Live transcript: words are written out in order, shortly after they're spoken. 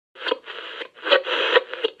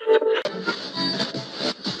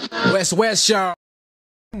WESWES show.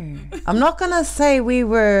 I'm not going to say we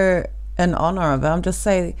were in honor of it. I'm just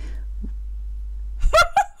saying.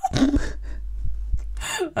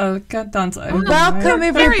 Oh, God, dance over. Welcome,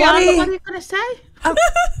 everybody. What are you going to say?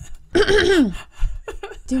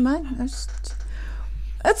 Do you mind?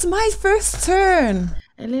 It's my first turn.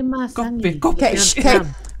 Okay.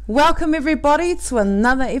 Welcome, everybody, to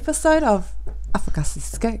another episode of AFAKASI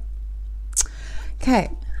Scoop. Okay.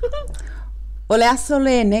 Ole aso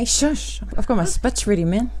le ne. Shush. I've got my speech ready,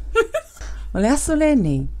 man. Ole aso le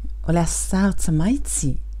ne. Ole aso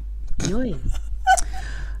Tamaiti. Yoi.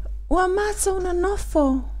 Ua mātou na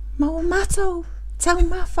nofo. Ma ua mātou tau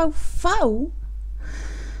mawhau whau.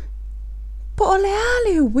 Po ole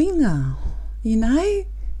ale winga. You know?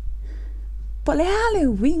 Po ole ale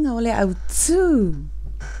winga ole au tū.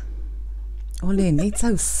 Ole ne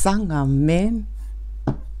tau sanga, man.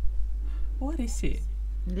 What is it?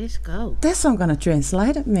 Let's go. That's what I'm going to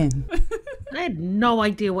translate it, man. I had no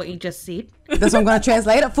idea what you just said. That's what I'm going to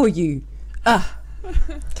translate it for you.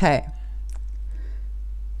 Okay.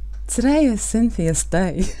 Today is Cynthia's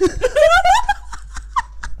day.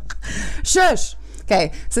 Shush.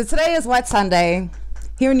 Okay, so today is White Sunday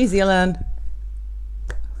here in New Zealand.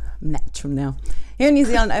 I'm natural now. Here in New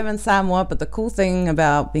Zealand, over in Samoa, but the cool thing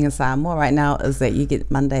about being in Samoa right now is that you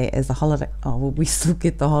get Monday as a holiday. Oh, well, we still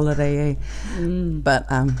get the holiday, eh? But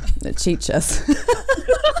it cheats us.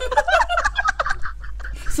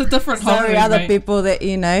 It's a different Sorry, holiday, other mate. people that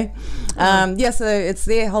you know. Yeah, so it's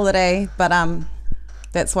their holiday, but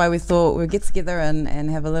that's why we thought we'd get together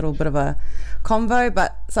and have a little bit of a convo.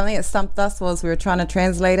 But something that stumped us was we were trying to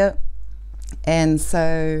translate it, and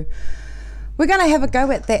so we're going to have a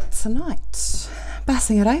go at that tonight.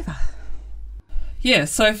 Passing it over. Yeah,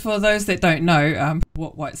 so for those that don't know,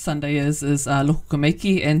 what White Sunday is Lotu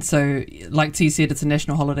Tamaiti, and so like T said, it's a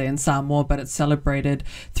national holiday in Samoa, but it's celebrated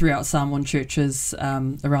throughout Samoan churches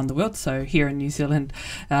around the world, so here in New Zealand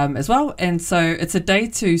as well. And so it's a day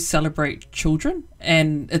to celebrate children,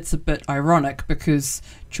 and it's a bit ironic because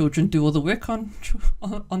children do all the work on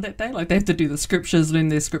that day. Like they have to do the scriptures, learn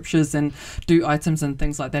their scriptures, and do items and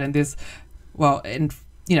things like that. And there's, well, and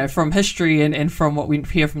you know, from history and from what we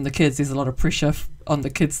hear from the kids, there's a lot of pressure on the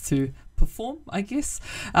kids to perform, I guess,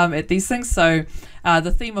 at these things. So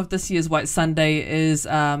the theme of this year's White Sunday is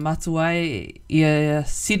Matuai ia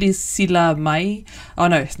sila mai. Oh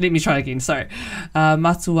no, let me try again, sorry.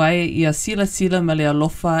 Matuai ia sila ma le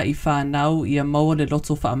alofa I whanau ia maua le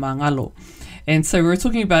loto whaamangalo. And so we were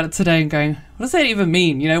talking about it today and going, what does that even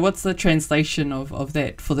mean? You know, what's the translation of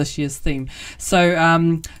that for this year's theme?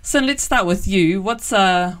 So, let's start with you. What's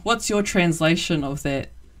your translation of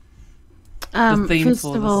that? The theme First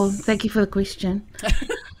for of all, this? thank you for the question.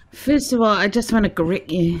 First of all, I just want to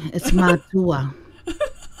correct you. It's Matua.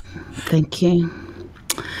 Thank you.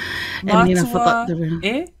 And then I forgot the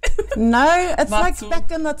Eh? No, it's like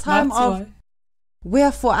back in the time of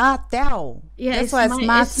wherefore art thou? Yeah, that's why it's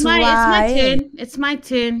my turn. It's my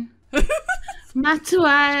turn.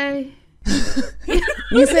 Matuai.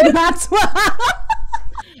 You said matua.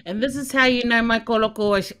 And this is how you know my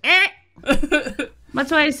koloko was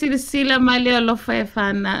Matuai sila mai le alofa I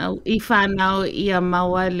whanau ia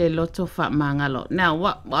maua le loto whaamangalo. Now,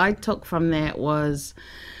 what I took from that was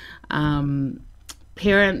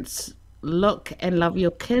parents, look and love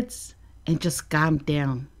your kids and just calm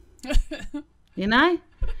down. You know?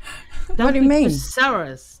 What do you mean?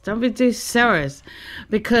 Don't be too serious.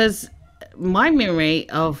 Because my memory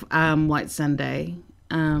of White Sunday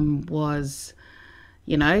was,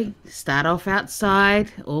 you know, start off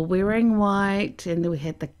outside, all wearing white, and then we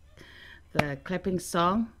had the clapping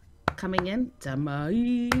song coming in.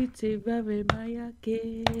 Tamaiti vave maya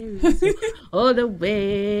carries you all the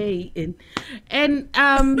way in. And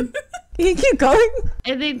you keep going.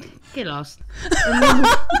 and then get lost.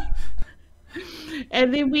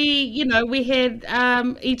 And then we had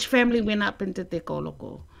each family went up and did their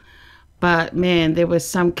koloko. But man, there were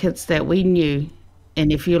some kids that we knew,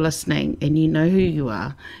 and if you're listening and you know who you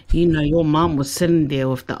are, you know your mum was sitting there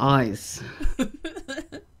with the eyes.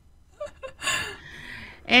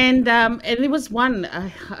 And there was one,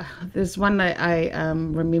 there's one I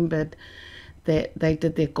remembered that they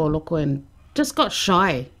did their koloko and just got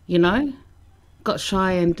shy, you know,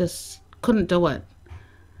 and just couldn't do it.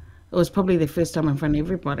 It was probably their first time in front of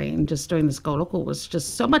everybody, and just doing this koloko was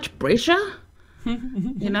just so much pressure,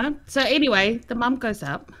 you know. So anyway, the mum goes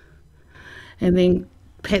up and then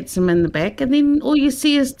pats him in the back, and then all you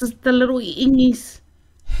see is the little ingies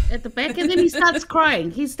at the back, and then he starts crying.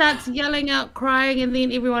 He starts yelling out, crying, and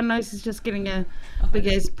then everyone knows he's just getting a big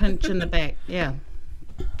ass pinch in the back. Yeah.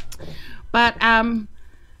 But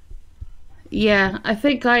Yeah, I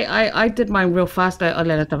think I did mine real fast.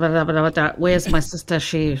 Where's my sister?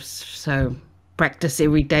 She's so practice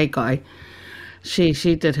every day guy. She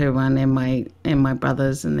did her one and my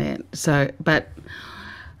brothers and that. So, but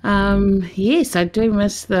yes, I do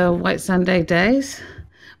miss the White Sunday days.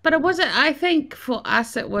 But it wasn't. I think for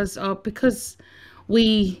us it was because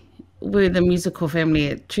we were the musical family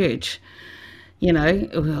at church. You know,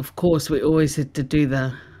 of course, we always had to do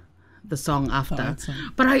the song after.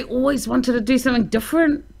 But I always wanted to do something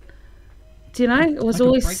different. Do you know? It was Like a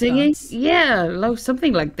always break singing. dance. Yeah, like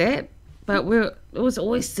something like that. But it was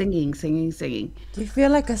always singing. Do you feel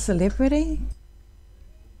like a celebrity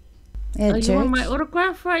at Are church? you want my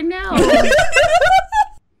autograph right now?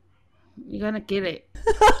 You're gonna get it.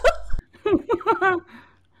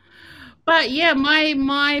 But yeah,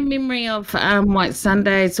 my memory of White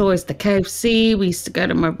Sunday, it's always the KFC. We used to go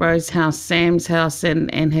to my bro's house, Sam's house,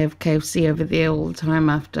 and have KFC over there all the time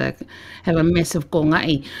after, have a massive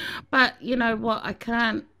kongai. But you know what, I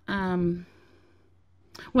can't, when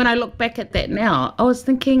I look back at that now, I was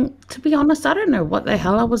thinking, to be honest, I don't know what the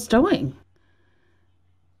hell I was doing.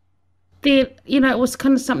 There, you know, it was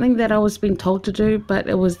kind of something that I was being told to do, but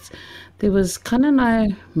there was kind of no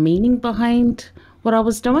meaning behind what I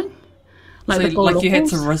was doing. So the like you had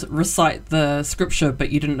to locals. recite the scripture, but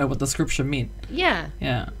you didn't know what the scripture meant. Yeah.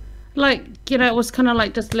 Yeah. Like, you know, it was kind of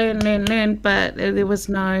like just learn, but there was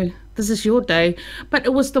no, this is your day. But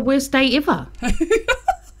it was the worst day ever.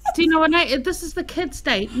 Do you know what this is the kids'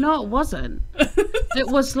 day. No, it wasn't. It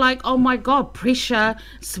was like, oh my God, pressure,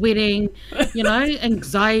 sweating, you know,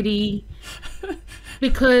 anxiety.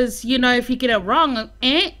 Because, you know, if you get it wrong,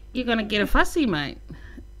 you're going to get a fussy, mate.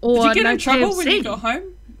 Or Did you get no in trouble KFC. when you got home?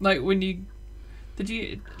 Like when you, did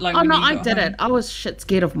you, like Oh when no, you I got did home? it. I was shit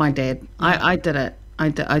scared of my dad. I did it. I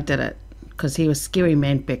did it because he was a scary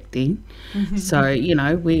man back then. So you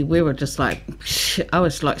know, we were just like, I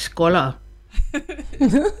was like scholar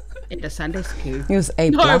in the Sunday school. He was A+.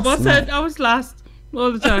 No, I mate. wasn't. I was last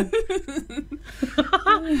all the time.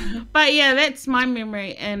 But yeah, that's my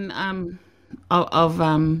memory. And of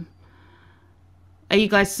are you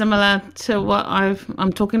guys similar to what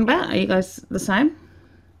I'm talking about? Are you guys the same?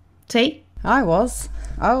 T? I was,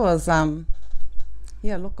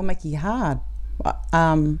 yeah, look, I make you hard.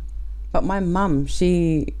 But my mum,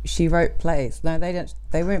 she wrote plays. No,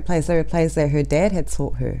 they weren't plays, they were plays that her dad had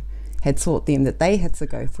taught them that they had to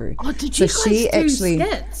go through. Oh, did you So guys do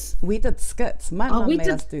skits? We did skits. My mum we made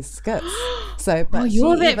did- us do skits. So, but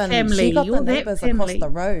you're she that even, family, she got you're the that neighbours family. across the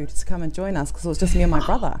road to come and join us because it was just me and my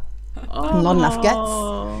brother. Not enough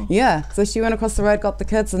gats. Yeah, so she went across the road, got the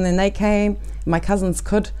kids, and then they came. My cousins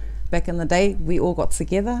could. Back in the day, we all got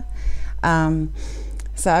together.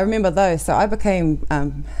 So I remember those. So I became,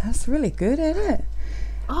 I was really good at it.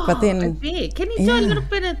 Oh, But then- I bet. Can you do a yeah. little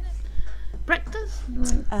bit of practice?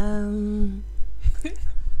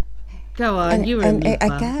 Go on, And, you and remember.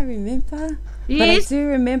 I can't remember. But I Yes. do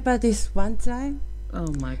remember this one time. Oh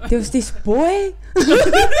my God. There was this boy.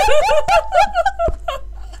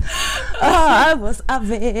 I was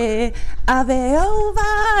over there. I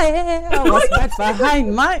was right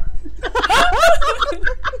behind mate.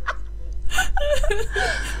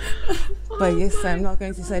 But yes, I'm not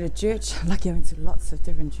going to say the church. Like I went to lots of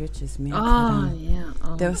different churches, man. Oh, yeah.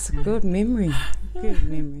 Oh. There was a good memory. Good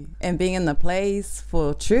memory. And being in the plays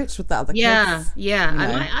for church with the other Yeah, kids. yeah. you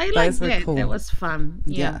know, I like those were that. cool. That was fun.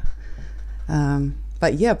 Yeah.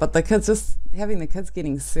 But the kids, just having the kids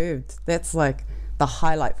getting served, that's like the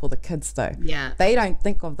highlight for the kids though. Yeah. They don't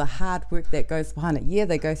think of the hard work that goes behind it. Yeah,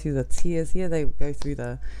 they go through the tears. Yeah, they go through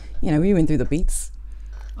we went through the beats.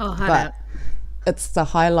 Oh, how But it's the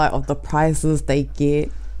highlight of the prizes they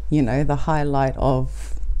get, the highlight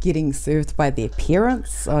of getting served by their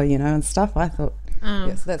parents or, and stuff. I thought,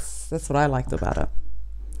 yes, that's what I liked about it.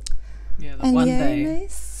 Yeah, the And one yeah, day.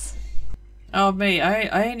 nice. Oh, me,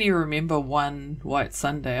 I only remember one White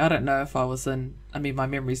Sunday. I don't know if I was my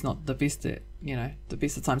memory's not the best the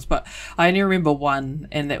best of times, but I only remember one,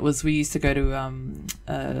 and that was we used to go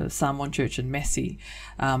to Samoan church in Massey.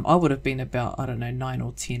 I would have been about, 9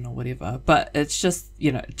 or 10 or whatever, but it's just,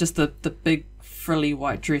 just the big frilly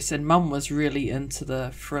white dress, and Mum was really into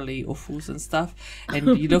the frilly uffles and stuff,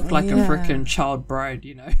 and you look like a Yeah. frickin' child bride,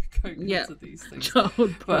 going Yeah. into these things. child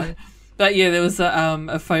But yeah, there was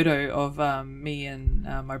a photo of me and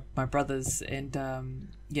my brothers, and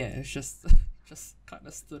it's just kind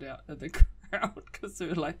of stood out in the crowd because there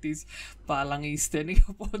were like these balangi standing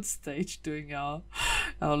up on stage doing our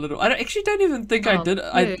little. I don't even think I did.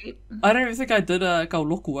 I don't even think I did a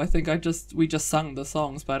kaoloku. I think we just sung the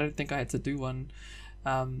songs, but I don't think I had to do one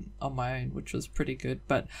on my own, which was pretty good.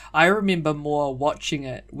 But I remember more watching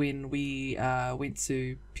it when we went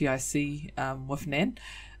to PIC with Nan,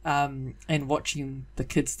 and watching the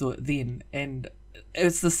kids do it then. And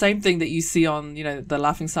it's the same thing that you see on, the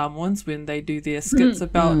Laughing Samoans when they do their skits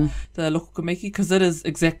about the loko kameki, because it is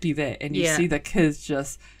exactly that. And you see the kids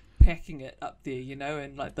just packing it up there,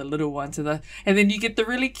 and like the little ones and then you get the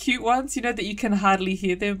really cute ones, that you can hardly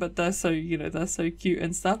hear them, but they're so, they're so cute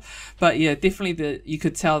and stuff. But yeah, definitely you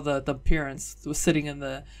could tell the parents were sitting in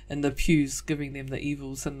the pews giving them the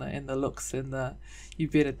evils and the looks and you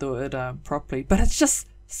better do it properly. But it's just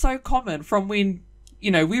so common from when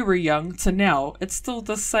we were young to now. It's still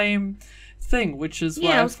the same thing, which is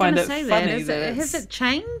why I find it funny. Has it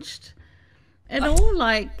changed at all?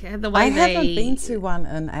 Like the way I haven't been to one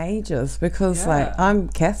in ages because like I'm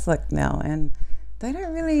Catholic now and they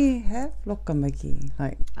don't really have lokamiki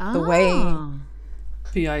like the way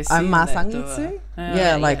PIC Masangitsu.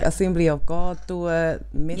 Like Assembly of God do it,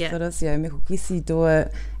 Methodist, Mekokisi do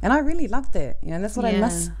it, and I really love that. And that's what I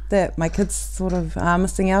miss that my kids sort of are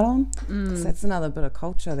missing out on. So that's another bit of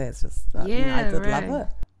culture that's just I did love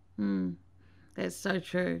it. That's so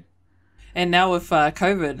true. And now with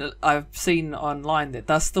COVID, I've seen online that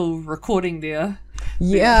they're still recording their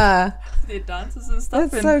dances and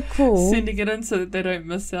stuff. That's and so cool. Sending it in so that they don't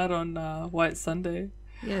miss out on White Sunday.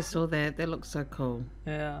 Yeah, I saw that. That looks so cool.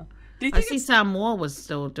 Yeah. I see Samoa was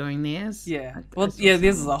still doing theirs. Yeah. Well, theirs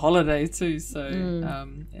is a holiday too, so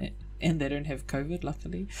and they don't have COVID,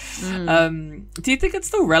 luckily. Do you think it's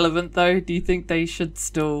still relevant though? Do you think they should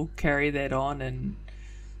still carry that on?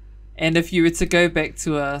 And if you were to go back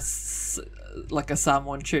to a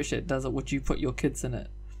Samoan church that does it, would you put your kids in it?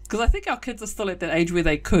 Because I think our kids are still at that age where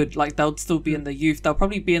they could, like, they'll still be in the youth. They'll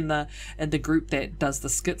probably be in the group that does the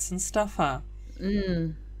skits and stuff, huh?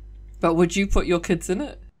 But would you put your kids in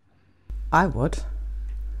it? I would.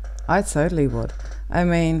 I totally would. I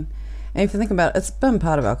mean, and if you think about it, it's been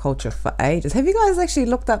part of our culture for ages. Have you guys actually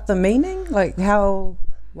looked up the meaning, like how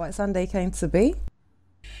White Sunday came to be?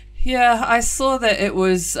 Yeah, I saw that it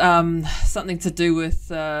was something to do with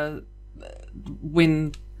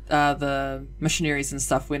when the missionaries and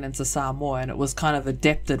stuff went into Samoa, and it was kind of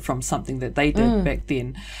adapted from something that they did back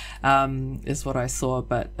then, is what I saw.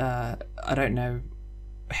 But I don't know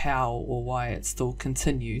how or why it still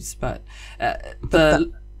continues. But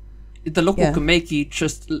the loko kameki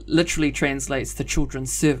just literally translates to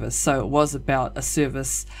children's service. So it was about a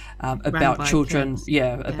service about children,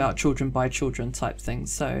 about children by children type thing.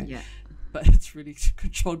 So, but it's really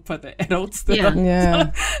controlled by the adults.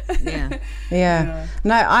 No,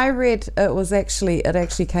 I read it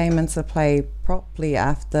actually came into play properly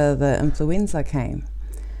after the influenza came.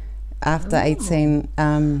 After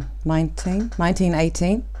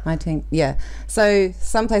 1918. So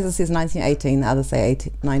some places says 1918, others say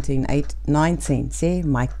 1919. See,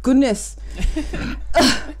 my goodness.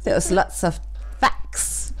 There was lots of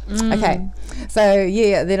facts. Okay, so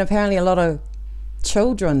then apparently a lot of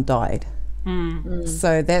children died.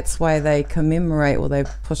 So that's why they commemorate, or they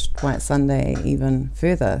pushed White Sunday even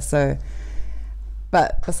further. So,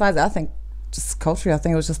 but besides that, I think just culturally, I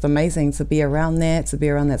think it was just amazing to be around that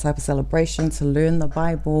type of celebration, to learn the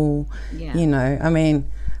Bible. I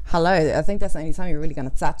mean, hello, I think that's the only time you're really going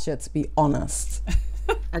to touch it, to be honest.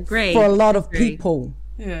 Agree. For a lot of people.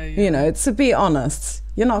 Yeah. To be honest,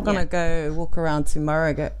 you're not going to go walk around tomorrow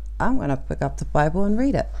and go, I'm going to pick up the Bible and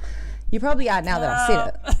read it. You probably are now that I've said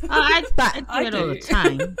it. I do it all the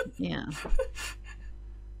time. Yeah.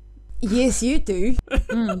 Yes, you do.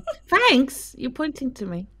 Thanks. You're pointing to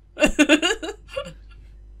me.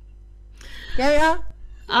 Yeah.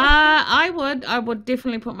 I would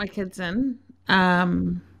definitely put my kids in.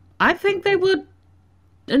 I think they would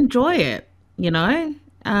enjoy it,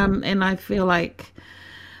 and I feel like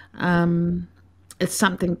it's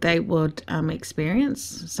something they would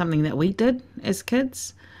experience, something that we did as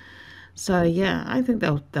kids. So yeah, I think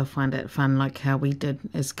they'll find it fun, like how we did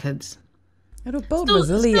as kids. It'll build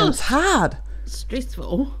resilience. Hard,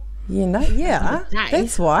 stressful.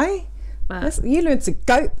 That's why. But you learn to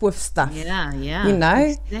cope with stuff. Yeah.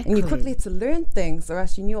 Exactly. And you quickly had to learn things, or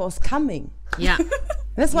else you knew it was coming. Yeah.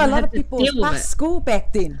 That's why a lot of people passed school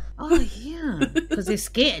back then. Oh yeah, because they're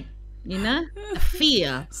scared. The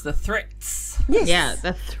fear. It's the threats. Yes. Yeah,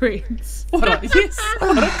 the threats. What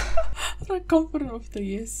a confident of the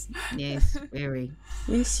yes. Yes, very.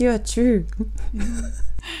 Yes, you're true.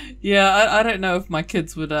 Yeah, I don't know if my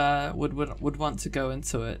kids would want to go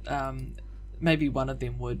into it. Maybe one of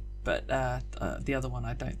them would, but the other one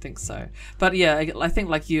I don't think so. But yeah, I think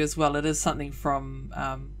like you as well, it is something from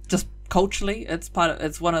just culturally, it's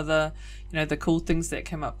one of the, the cool things that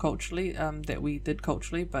came up culturally, that we did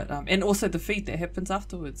culturally, but and also the feed that happens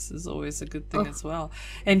afterwards is always a good thing as well.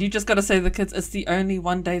 And you just got to say to the kids, it's the only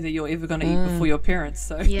one day that you're ever going to eat before your parents,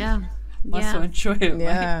 so might as well enjoy it.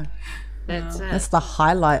 Yeah, mate. That's the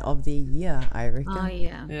highlight of the year, I reckon. Oh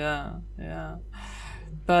yeah. Yeah.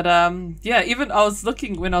 But even I was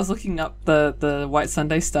looking up the White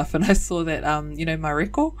Sunday stuff, and I saw that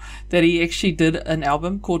Mareko, that he actually did an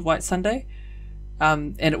album called White Sunday,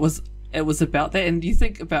 and it was about that. And you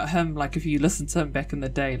think about him, like if you listen to him back in the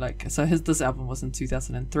day, like so this album was in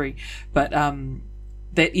 2003, but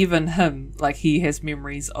that even him, like he has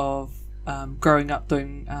memories of growing up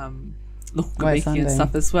doing Lotu Tamaiti and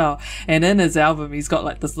stuff as well. And in his album, he's got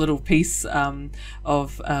like this little piece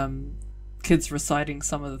of kids reciting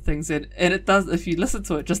some of the things, and it does, if you listen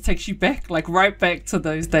to it, just takes you back, like right back to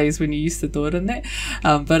those days when you used to do it in that.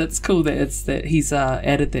 But it's cool that he's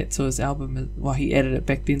added that to his album. Well, he added it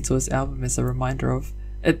back then to his album as a reminder of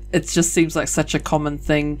it. It just seems like such a common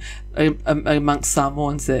thing amongst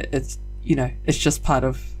Samoans that it's just part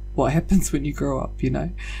of what happens when you grow up.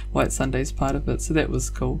 White Sunday's part of it, so that was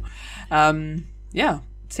cool.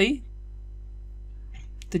 T,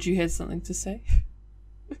 did you have something to say?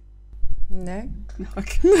 No.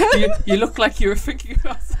 Okay. You look like you were thinking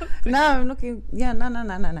about something. No, I'm looking. Yeah,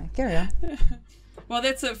 no. Carry on. Well,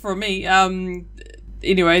 that's it for me.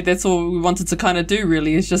 Anyway, that's all we wanted to kind of do,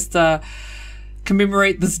 really, is just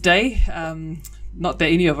commemorate this day. Not that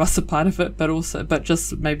any of us are part of it, but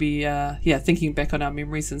just maybe, thinking back on our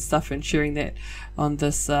memories and stuff, and sharing that on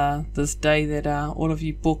this day that all of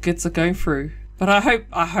you poor kids are going through. But I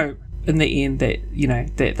hope in the end that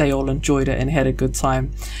that they all enjoyed it and had a good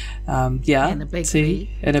time. And a big feed.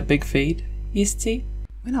 And a big feed. Yes, T?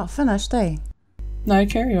 We're not finished, eh? No,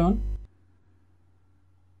 carry on.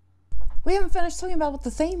 We haven't finished talking about what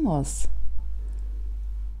the theme was.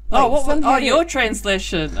 Your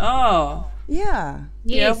translation. Oh. Yeah.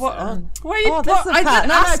 Yes. Yeah, what? That's the part.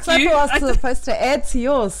 I was you. supposed to add to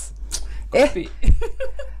yours.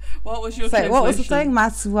 What was your translation? What was the thing?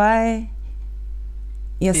 Matsuai.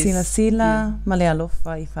 Ia sila male alofa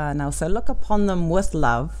I whanau. So look upon them with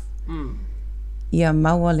love. Ia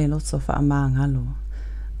maua le loto whaamangalo.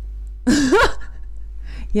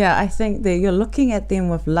 Yeah, I think that you're looking at them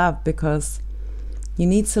with love because you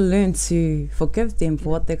need to learn to forgive them for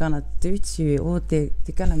what they're going to do to you, or they're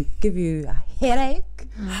going to give you a headache.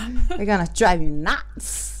 They're going to drive you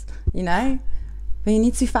nuts, But you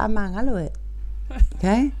need to whaamangalo it.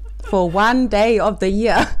 Okay? For one day of the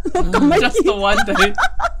year. Just the one day.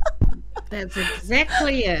 That's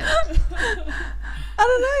exactly it. I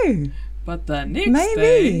don't know. But the next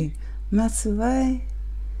day. Matsuai.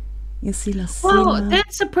 Well,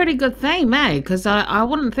 that's a pretty good theme, eh? Because I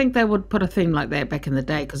wouldn't think they would put a theme like that back in the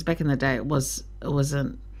day. Because back in the day, it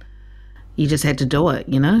wasn't. You just had to do it,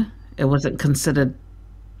 It wasn't considered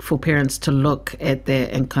for parents to look at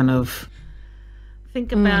that and kind of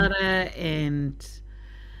think about it and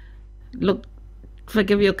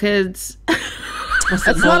forgive your kids.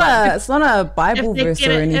 It's not a Bible verse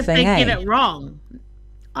or anything. If they get it wrong,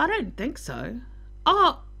 I don't think so.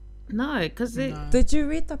 Oh. No, because Did you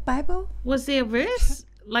read the Bible? Was there a verse?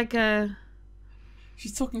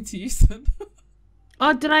 She's talking to you, son.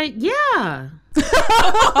 Oh, did I? Yeah.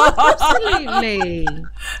 Absolutely.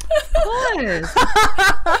 Of course.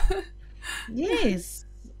 Yes.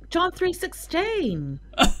 John 3:16.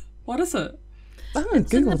 What is it? I'm going to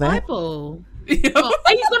Google that. Bible. Are you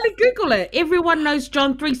going to Google it? Everyone knows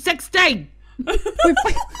John 3:16.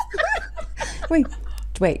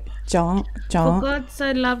 Wait. John. For God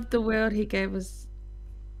so loved the world, he gave us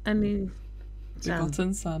only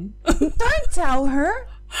begotten son. Don't tell her.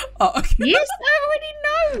 Oh, okay. Yes, I already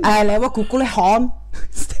know.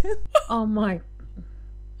 Oh my.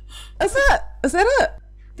 Is that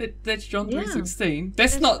it? That's John 3:16.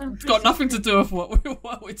 That's not got nothing to do with what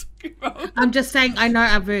we're talking about. I'm just saying I know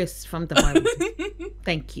a verse from the Bible.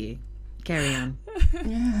 Thank you. Carry on.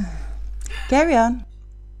 Carry on.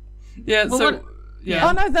 Yeah, well, yeah.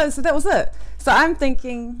 Oh no, so that was it. So I'm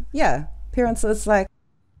thinking, parents is like,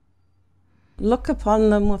 look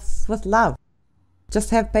upon them with love.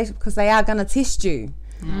 Just have patience because they are going to test you.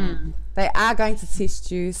 They are going to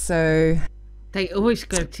test you, so... They always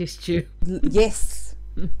go to test you. Yes.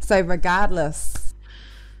 So regardless,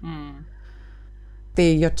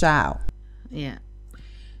 they're your child. Yeah.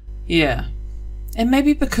 Yeah. And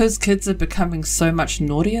maybe because kids are becoming so much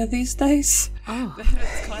naughtier these days. Oh.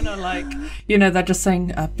 It's kind of like, they're just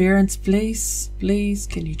saying, parents, please,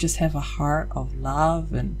 can you just have a heart of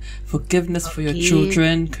love and forgiveness for your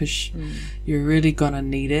children because you're really going to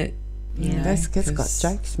need it. Yeah, those kids got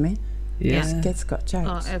jokes, man. Yeah. Kids got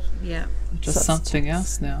jokes. Yeah. Just Such something jokes.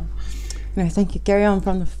 else now. No, thank you. Carry on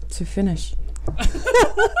to finish.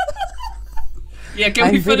 Yeah,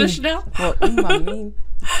 can we finish now? Well, I mean,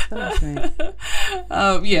 finish, man.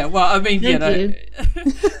 Yeah, well, I mean, you Thank know, you.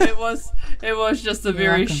 it was just a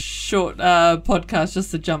very welcome. short podcast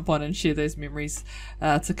just to jump on and share those memories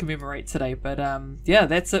to commemorate today. But yeah,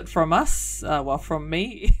 that's it from us. Well, from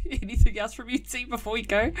me. Anything else from you, T, before we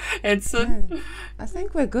go? Edson? No, I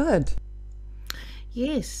think we're good.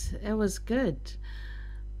 Yes, it was good.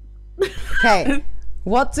 Okay.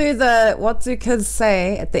 What do kids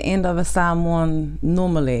say at the end of a Samoan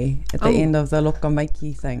normally at the end of the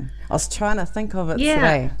lokomaiki thing? I was trying to think of it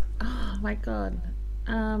today. Oh my god.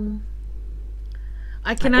 I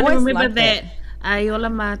can only always remember like that.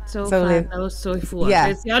 Aiola mato So whanau soifua. yeah.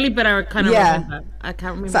 That's the only bit I kind of Yeah. remember. I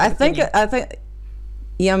can't remember. So I the think beginning.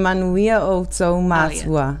 ia manuia o tau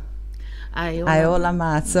mātua. Aiola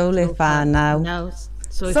mātou le whānau. No,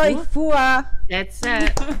 soifua. Soifua. That's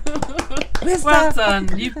it. Where's Well the... done.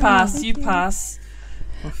 You pass. You pass.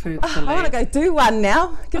 Well, food I want to go do one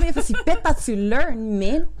now. Give me a Fasi pepper to learn,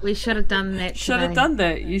 man. We should have done that. Should have today. done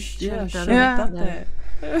that. You should have done done that.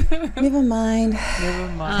 that. Never mind. Never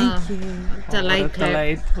mind. Thank you. Delayed What a clap.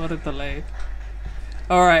 delayed. What a delayed.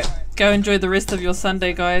 All right, go enjoy the rest of your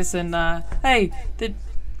Sunday, guys. And hey,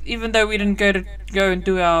 even though we didn't go and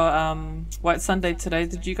do our White Sunday today,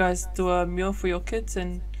 did you guys do a meal for your kids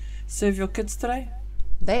and serve your kids today?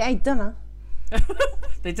 They ate dinner.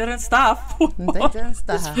 They didn't starve. They didn't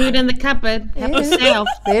start. Food in the cupboard. Help yourself.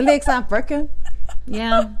 Their legs aren't broken.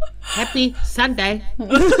 Yeah. Happy Sunday.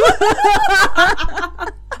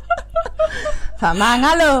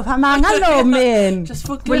 Famangalo, man. Just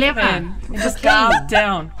forgive, Whatever. man. Just calm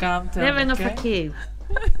down. Calm down. Living a okay? fakir.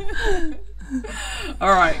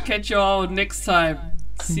 All right, catch you all next time.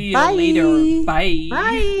 See you Bye. later. Bye.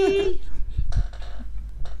 Bye.